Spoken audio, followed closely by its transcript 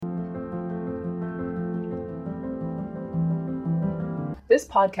This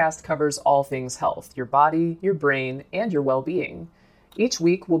podcast covers all things health, your body, your brain, and your well-being. Each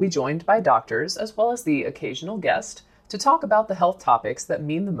week, we'll be joined by doctors, as well as the occasional guest, to talk about the health topics that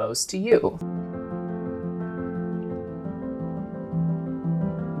mean the most to you.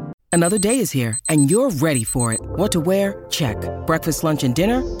 Another day is here, and you're ready for it. What to wear? Check. Breakfast, lunch, and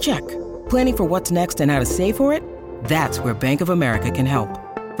dinner? Check. Planning for what's next and how to save for it? That's where Bank of America can help.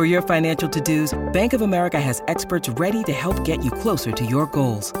 For your financial to-dos, Bank of America has experts ready to help get you closer to your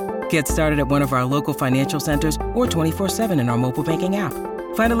goals. Get started at one of our local financial centers or 24/7 in our mobile banking app.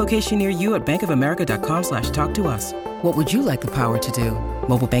 Find a location near you at bankofamerica.com/talktous. What would you like the power to do?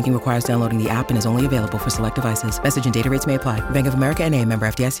 Mobile banking requires downloading the app and is only available for select devices. Message and data rates may apply. Bank of America N.A., member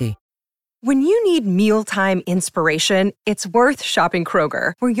FDIC. When you need mealtime inspiration, it's worth shopping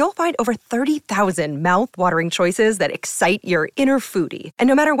Kroger, where you'll find over 30,000 mouth-watering choices that excite your inner foodie. And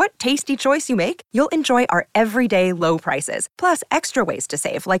no matter what tasty choice you make, you'll enjoy our everyday low prices, plus extra ways to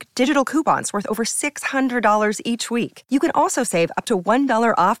save, like digital coupons worth over $600 each week. You can also save up to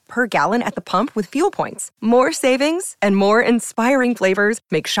 $1 off per gallon at the pump with fuel points. More savings and more inspiring flavors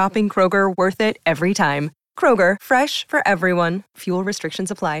make shopping Kroger worth it every time. Kroger, fresh for everyone. Fuel restrictions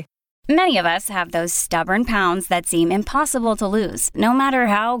apply. Many of us have those stubborn pounds that seem impossible to lose, no matter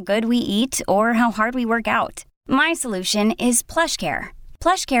how good we eat or how hard we work out. My solution is PlushCare.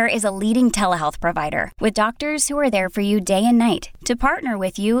 PlushCare is a leading telehealth provider with doctors who are there for you day and night to partner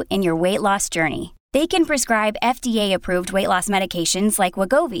with you in your weight loss journey. They can prescribe FDA-approved weight loss medications like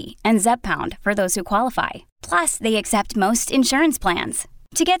Wegovy and Zepbound for those who qualify. Plus, they accept most insurance plans.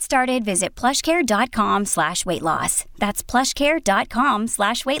 To get started, visit plushcare.com/weightloss. That's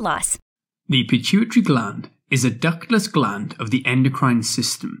plushcare.com/weightloss. The pituitary gland is a ductless gland of the endocrine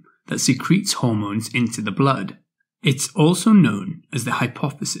system that secretes hormones into the blood. It's also known as the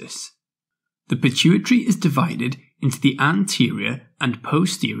hypophysis. The pituitary is divided into the anterior and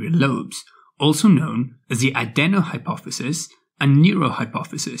posterior lobes, also known as the adenohypophysis and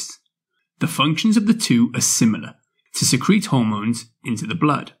neurohypophysis. The functions of the two are similar, to secrete hormones into the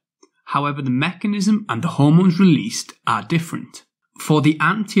blood. However, the mechanism and the hormones released are different. For the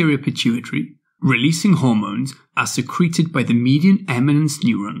anterior pituitary, releasing hormones are secreted by the median eminence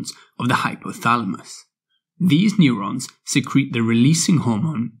neurons of the hypothalamus. These neurons secrete the releasing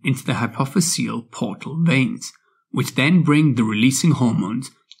hormone into the hypophyseal portal veins, which then bring the releasing hormones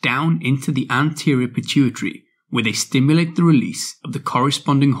down into the anterior pituitary, where they stimulate the release of the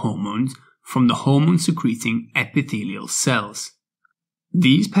corresponding hormones from the hormone-secreting epithelial cells.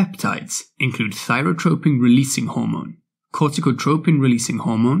 These peptides include thyrotropin-releasing hormone, corticotropin-releasing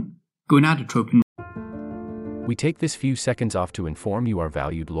hormone, gonadotropin. We take this few seconds off to inform you, our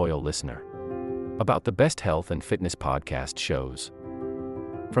valued loyal listener, about the best health and fitness podcast shows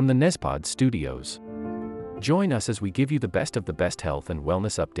from the Nespod Studios. Join us as we give you the best of the best health and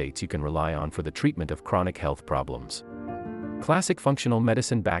wellness updates you can rely on for the treatment of chronic health problems. Classic functional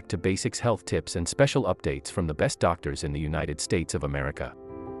medicine back to basics health tips and special updates from the best doctors in the United States of America.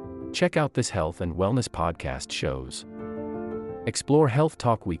 Check out this health and wellness podcast shows. Explore Health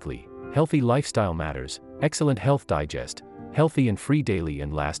Talk Weekly, Healthy Lifestyle Matters, Excellent Health Digest, Healthy and Free Daily,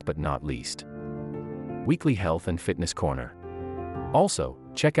 and last but not least, Weekly Health and Fitness Corner. Also,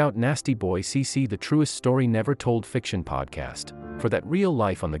 check out Nasty Boy CC, the truest story never told fiction podcast, for that real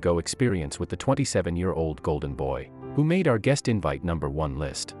life on the go experience with the 27-year-old golden boy who made our guest invite #1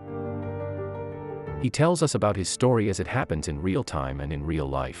 list. He tells us about his story as it happens in real time and in real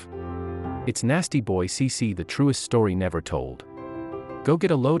life. It's Nasty Boy CC, the truest story never told. Go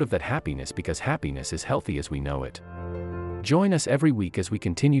get a load of that happiness, because happiness is healthy as we know it. Join us every week as we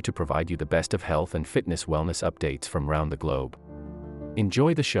continue to provide you the best of health and fitness wellness updates from around the globe.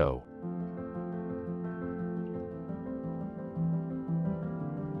 Enjoy the show.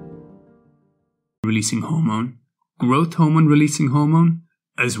 Releasing hormone, growth hormone releasing hormone,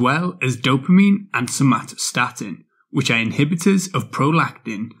 as well as dopamine and somatostatin, which are inhibitors of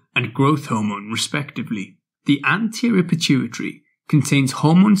prolactin and growth hormone respectively. The anterior pituitary contains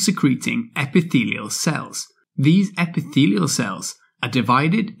hormone-secreting epithelial cells. These epithelial cells are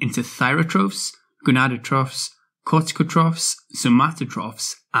divided into thyrotrophs, gonadotrophs, corticotrophs,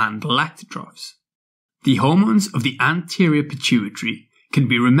 somatotrophs, and lactotrophs. The hormones of the anterior pituitary can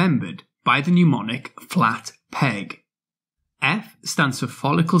be remembered by the mnemonic flat PEG. F stands for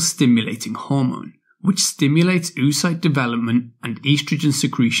follicle-stimulating hormone, which stimulates oocyte development and estrogen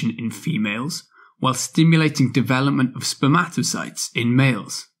secretion in females, while stimulating development of spermatocytes in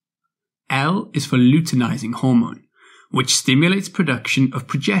males. L is for luteinizing hormone, which stimulates production of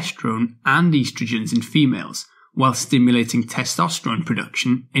progesterone and estrogens in females, while stimulating testosterone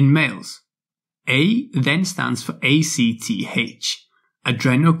production in males. A then stands for ACTH,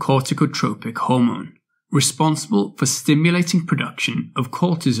 adrenocorticotropic hormone, responsible for stimulating production of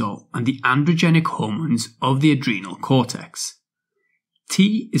cortisol and the androgenic hormones of the adrenal cortex.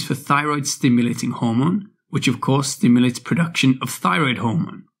 T is for thyroid-stimulating hormone, which of course stimulates production of thyroid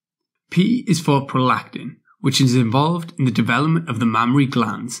hormone. P is for prolactin, which is involved in the development of the mammary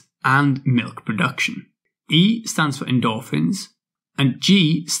glands and milk production. E stands for endorphins, and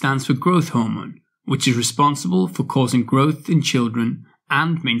G stands for growth hormone, which is responsible for causing growth in children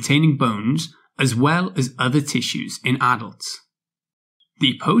and maintaining bones, as well as other tissues in adults.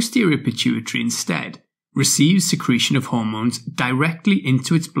 The posterior pituitary instead receives secretion of hormones directly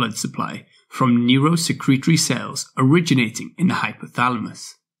into its blood supply from neurosecretory cells originating in the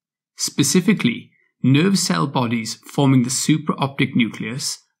hypothalamus. Specifically, nerve cell bodies forming the supraoptic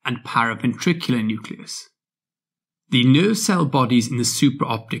nucleus and paraventricular nucleus. The nerve cell bodies in the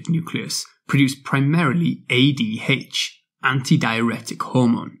supraoptic nucleus produce primarily ADH, antidiuretic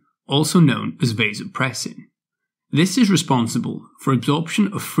hormone, also known as vasopressin. This is responsible for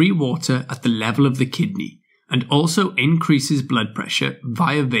absorption of free water at the level of the kidney and also increases blood pressure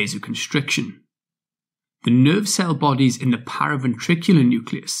via vasoconstriction. The nerve cell bodies in the paraventricular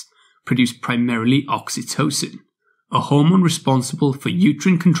nucleus produce primarily oxytocin, a hormone responsible for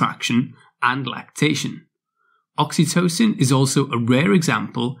uterine contraction and lactation. Oxytocin is also a rare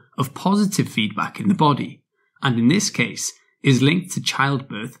example of positive feedback in the body, and in this case is linked to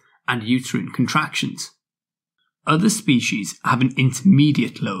childbirth and uterine contractions. Other species have an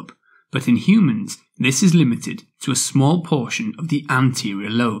intermediate lobe, but in humans this is limited to a small portion of the anterior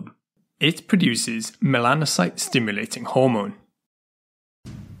lobe. It produces melanocyte-stimulating hormone.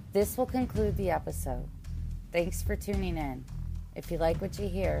 This will conclude the episode. Thanks for tuning in. If you like what you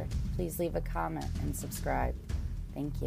hear, please leave a comment and subscribe. Thank you.